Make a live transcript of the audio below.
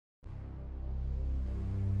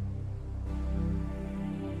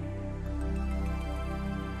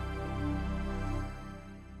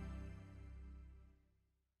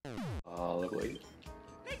Level 8.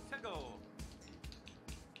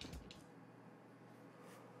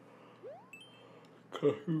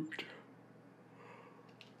 Kahoot.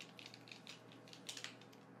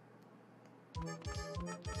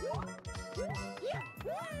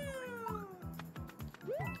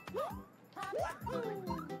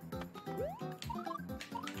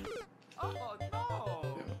 Oh no!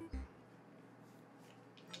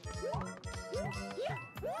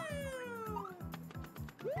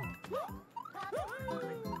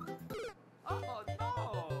 Oh no!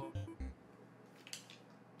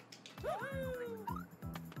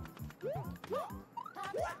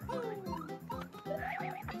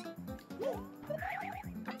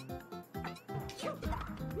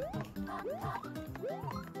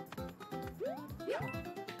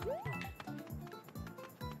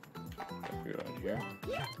 Go on here.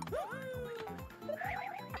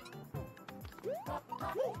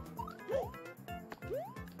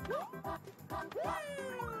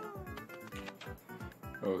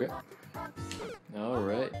 Okay.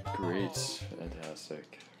 Alright, great.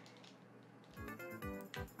 Fantastic.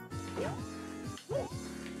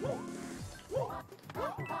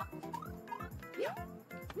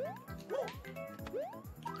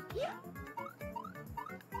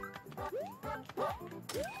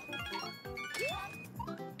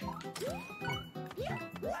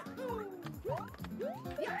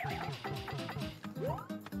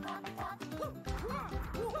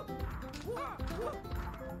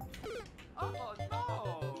 Oh no!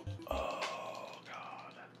 Oh god.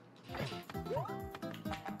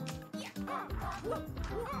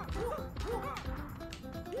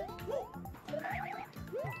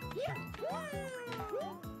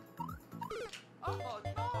 Oh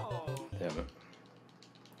no! Damn it.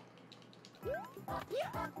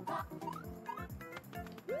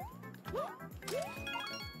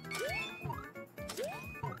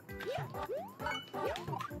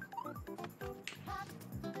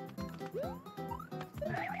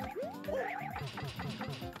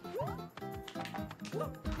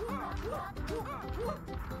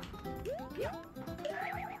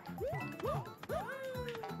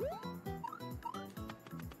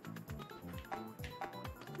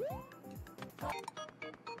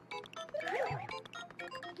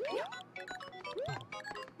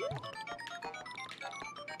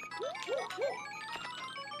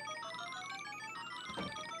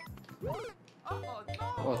 Oh no!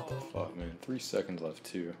 What the fuck, man? 3 seconds left,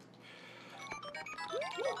 too.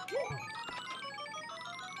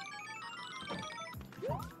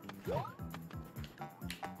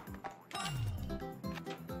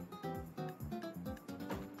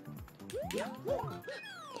 Okay,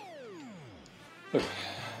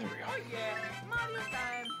 there we go. Oh yeah, Mario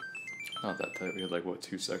time! Not that tight. We had like, what,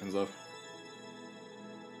 2 seconds left?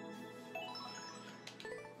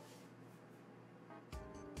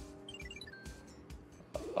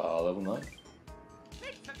 Level 9.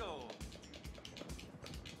 Let's go!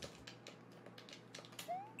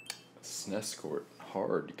 SNES Court.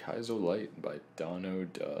 Hard. Kaizo Light by Dono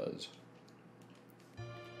Does.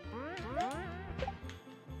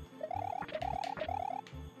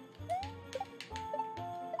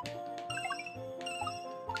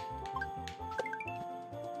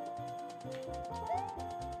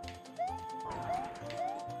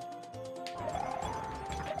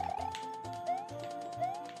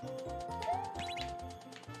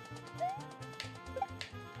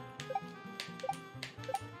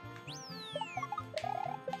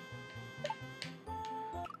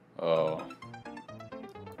 Oh.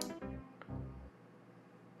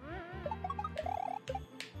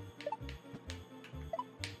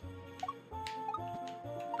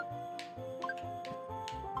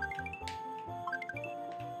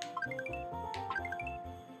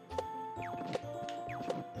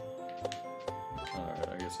 Alright,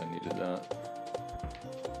 I guess I needed that.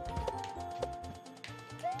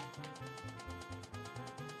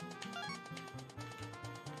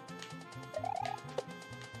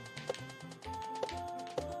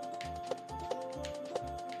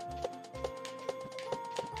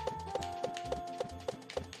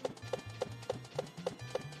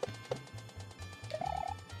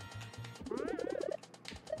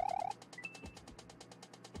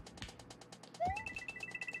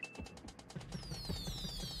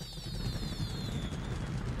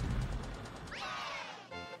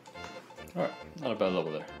 Alright, not a bad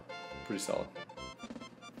level there. Pretty solid.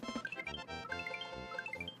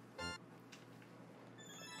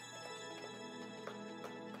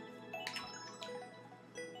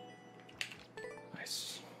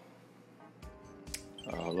 Nice.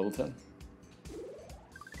 Level 10.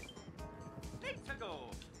 Let's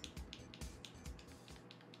go!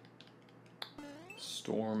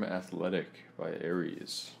 Storm Athletic by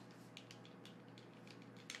Aries.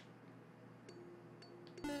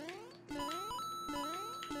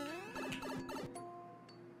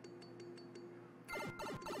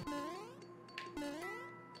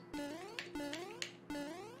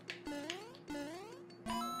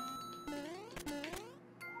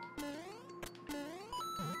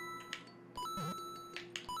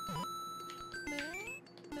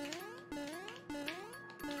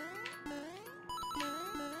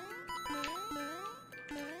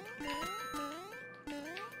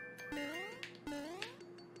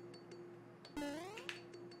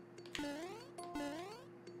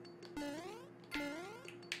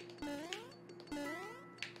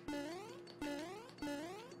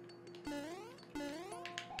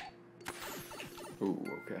 Ooh,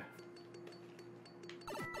 okay.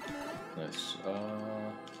 Nice.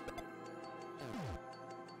 I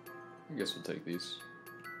guess we'll take these.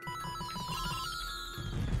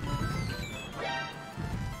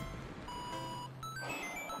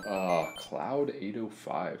 Cloud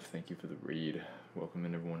 805, thank you for the read. Welcome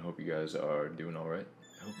in, everyone. Hope you guys are doing alright.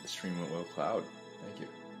 I hope the stream went well. Cloud, thank you.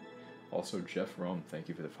 Also, Jeff Rum, thank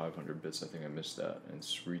you for the 500 bits. I think I missed that. And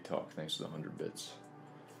Sri Talk, thanks for the 100 bits.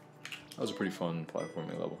 That was a pretty fun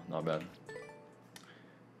platforming level. Not bad.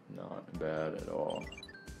 Not bad at all.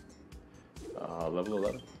 Level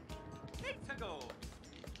 11.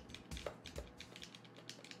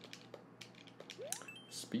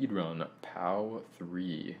 Speedrun POW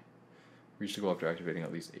 3. Reach the goal after activating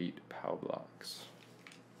at least 8 POW blocks.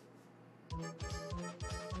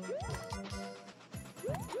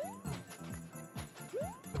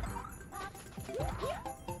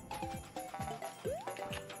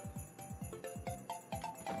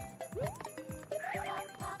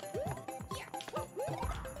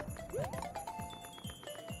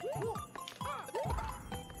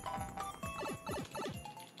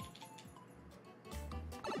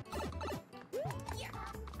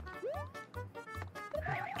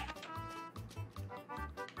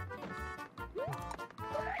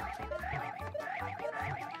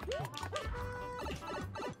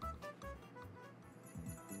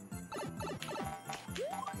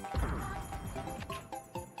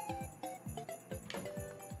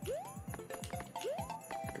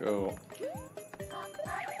 Go.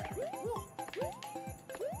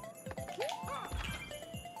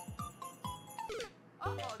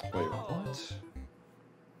 Wait, what?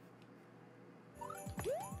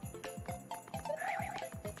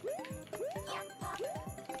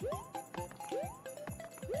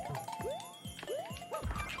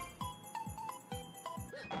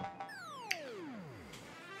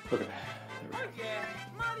 Okay. Okay,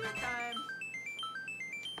 Mario time.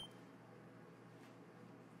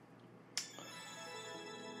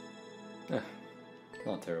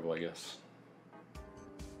 Not terrible, I guess.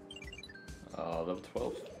 Level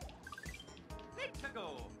 12. Let's go.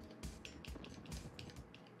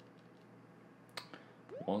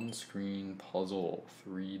 One screen puzzle,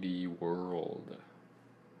 3D world.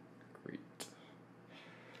 Great.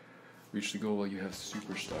 Reach the goal while you have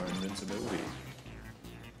superstar invincibility.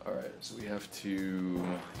 Alright, so we have to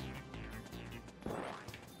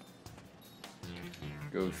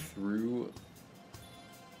go through.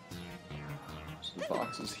 So the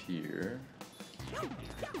box is here.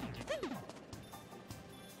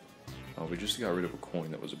 Oh, we just got rid of a coin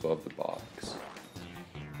that was above the box.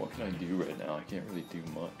 What can I do right now? I can't really do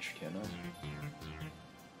much, can I?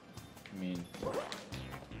 I mean,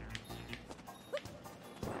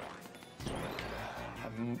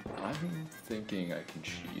 I'm thinking I can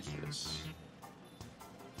cheese this.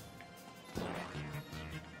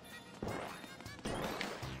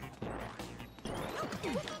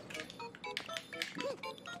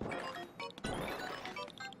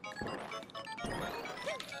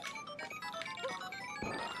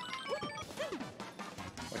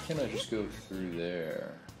 Why can't I just go through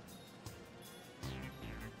there?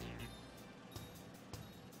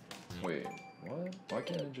 Wait, what? Why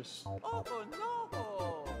can't I just... Oh no!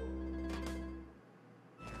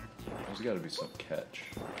 There's gotta be some catch.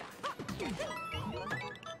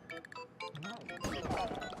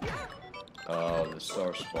 Oh, the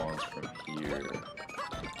star spawns from here.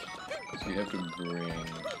 So you have to bring...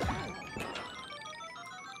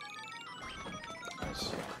 I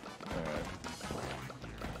see. Alright.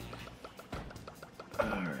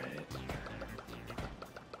 Alright.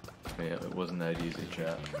 Yeah, it wasn't that easy,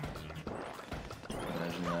 chat.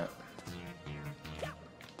 Imagine that.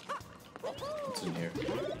 What's in here?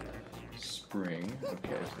 Spring.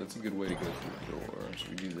 Okay, so that's a good way to go through the door. So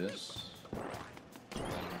we do this.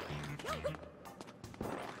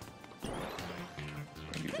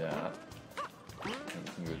 We do that. And we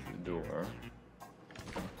can go more.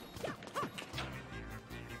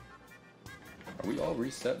 Are we all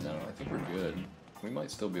reset now? I think we're good. We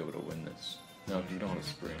might still be able to win this. No, because we don't have a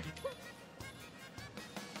spring.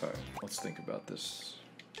 Alright, let's think about this.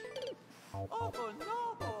 Oh no!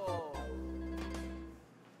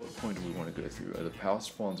 What point do we want to go through? The POW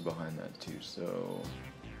spawns behind that too, so...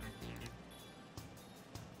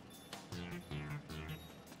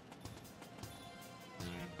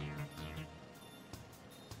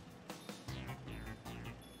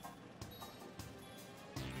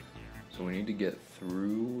 So we need to get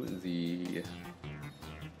through the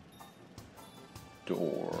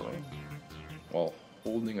door while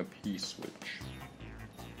holding a P-switch.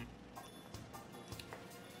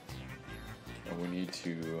 And we need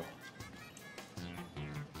to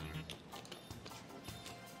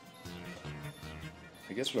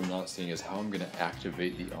I guess what I'm not seeing is how I'm going to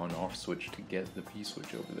activate the on-off switch to get the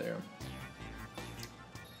P-switch over there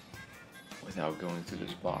without going through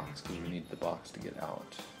this box, because we need the box to get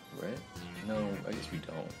out, right? No, I guess we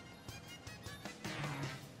don't.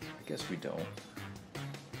 I guess we don't.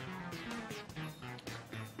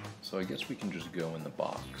 So I guess we can just go in the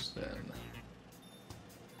box then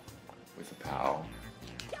with the POW.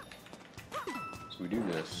 So we do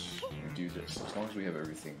this, we do this, as long as we have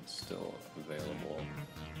everything still available.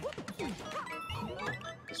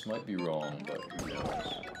 This might be wrong, but who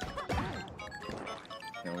knows.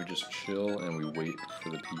 Now we just chill and we wait for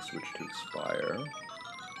the P-switch to expire.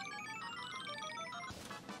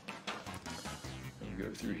 And we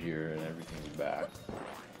go through here and everything's back.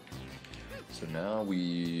 So now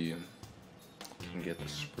we can get the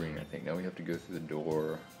spring, I think. Now we have to go through the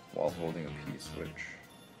door while holding a P-switch.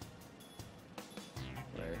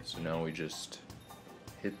 Right, so now we just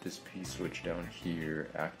hit this P-switch down here,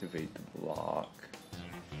 activate the block,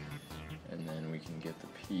 and then we can get the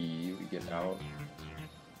P, we get out.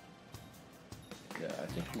 Yeah, I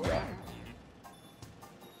think we got it.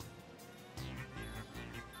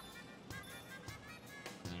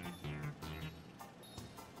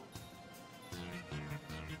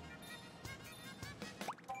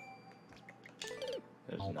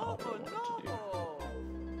 That's not what I wanted to do.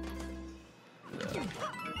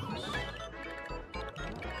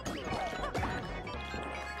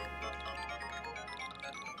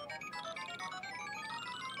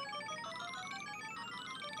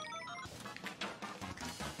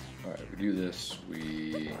 Alright, we do this,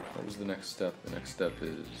 what was the next step? The next step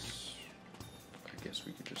is, I guess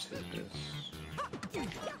we could just hit this.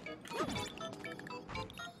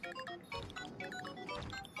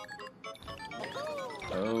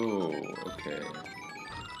 Oh, okay.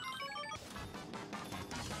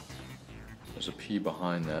 There's a P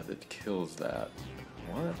behind that that kills that.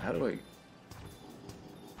 What? How do I...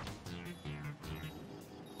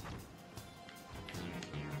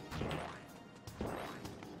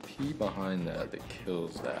 P behind that that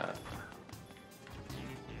kills that.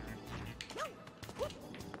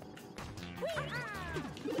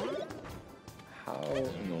 How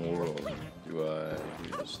in the world do I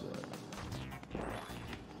do this then?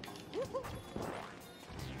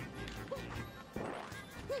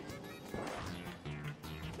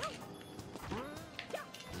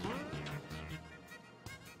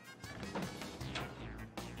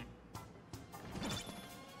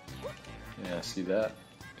 Yeah, see, that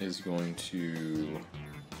is going to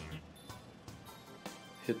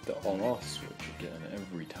hit the on-off switch again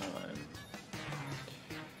every time.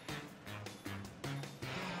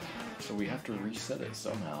 So we have to reset it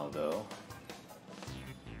somehow, though.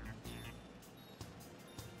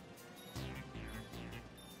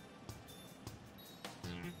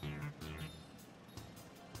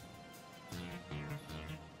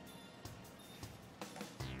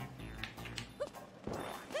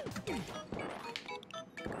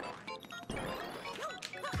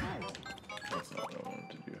 That's not what I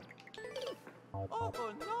wanted to do. Oh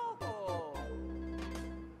no!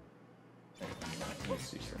 Let me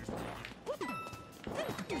see something.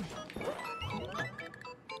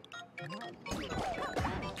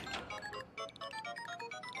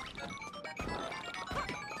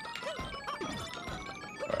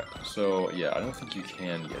 Alright, so yeah, I don't think you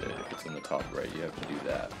can get it if it's in the top right. You have to do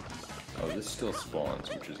that. Oh, this still spawns,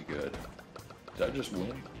 which is good. Did I just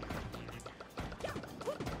win?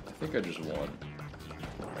 I think I just won.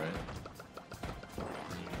 Right?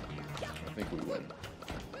 I think we win.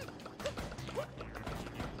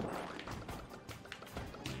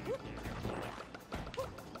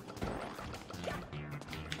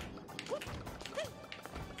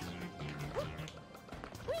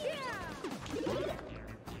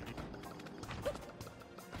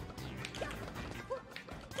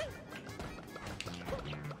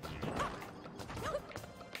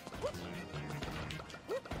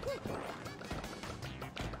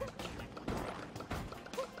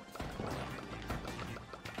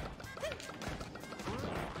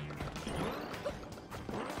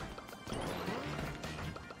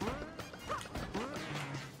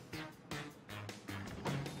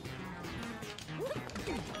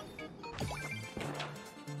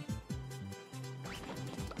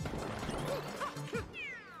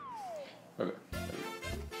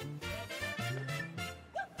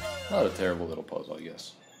 Not a terrible little puzzle, I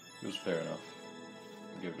guess. It was fair enough.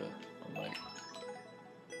 I'll give it a like.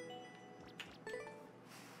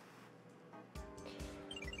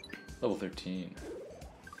 Level 13.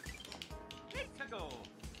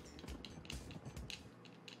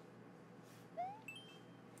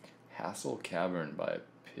 Hassle Cavern by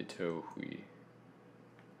Pitohui.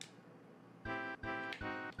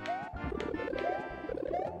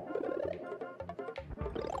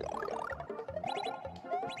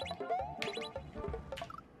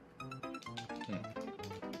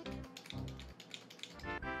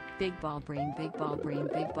 Big ball brain, big ball brain,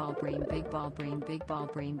 big ball brain, big ball brain, big ball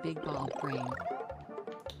brain, big ball brain.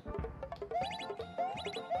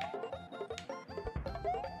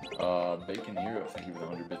 Bacon Hero, thank you for the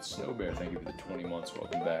 100 bits. Snow Bear, thank you for the 20 months.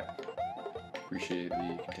 Welcome back. Appreciate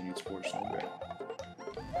the continued support, Snow Bear.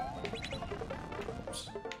 Oops.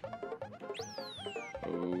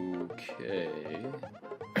 Okay.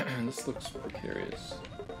 This looks precarious.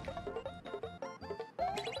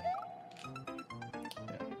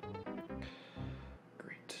 Yeah.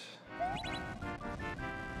 Great.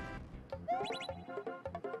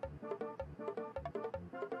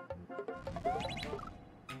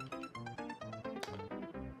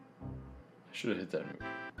 I should have hit that move.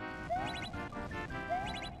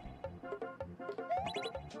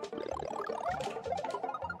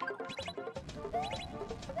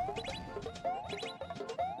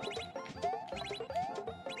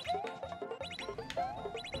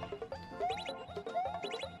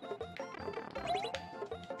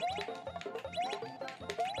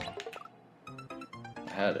 I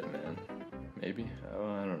had it, man. Maybe?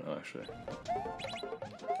 Oh, I don't know, actually.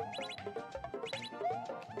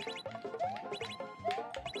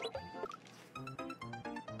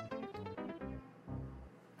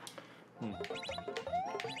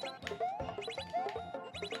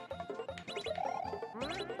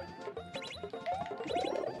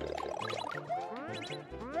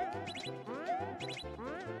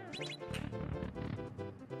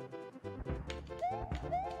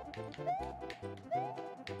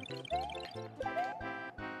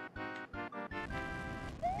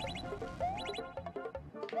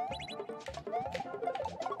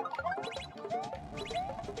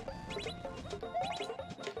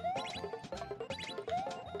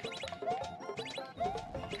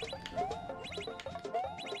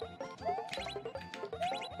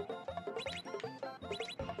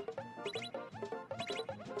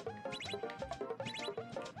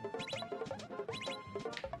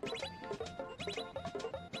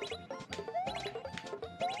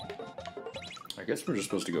 I guess we're just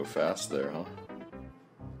supposed to go fast there, huh?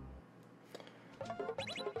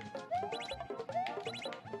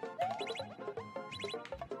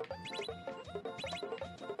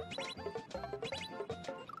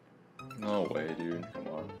 No way, dude. Come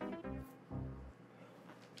on.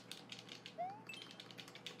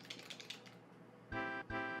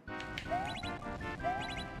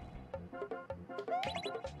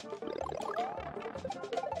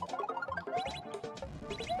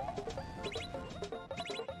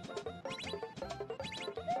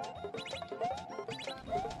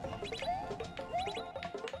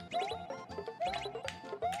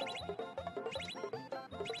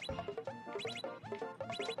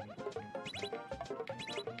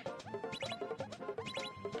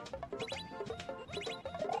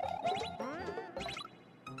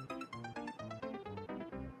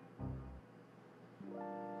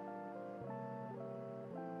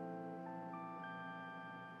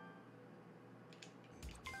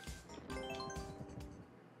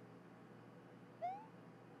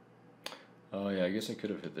 Oh yeah, I guess I could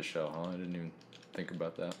have hit the shell, huh? I didn't even think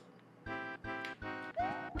about that.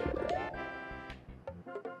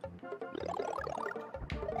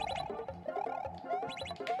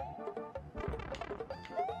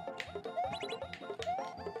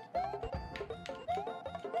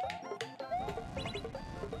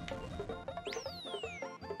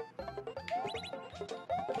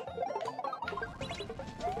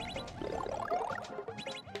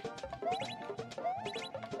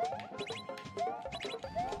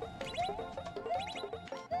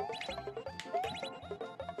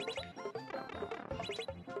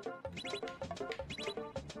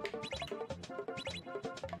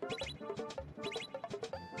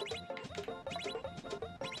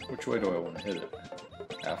 Which way do I want to hit it?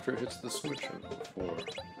 After it hits the switch or before?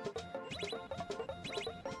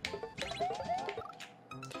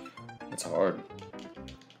 It's hard.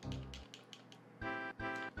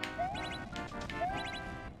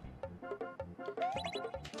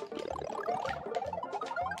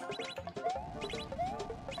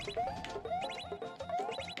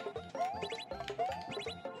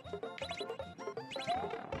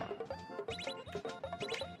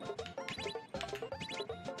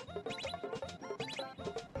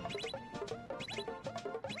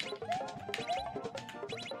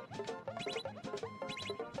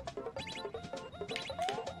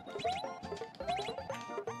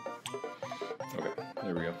 Okay,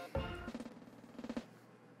 there we go.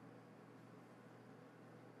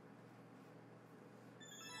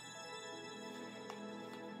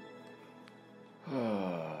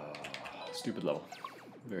 Stupid level.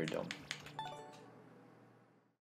 Very dumb.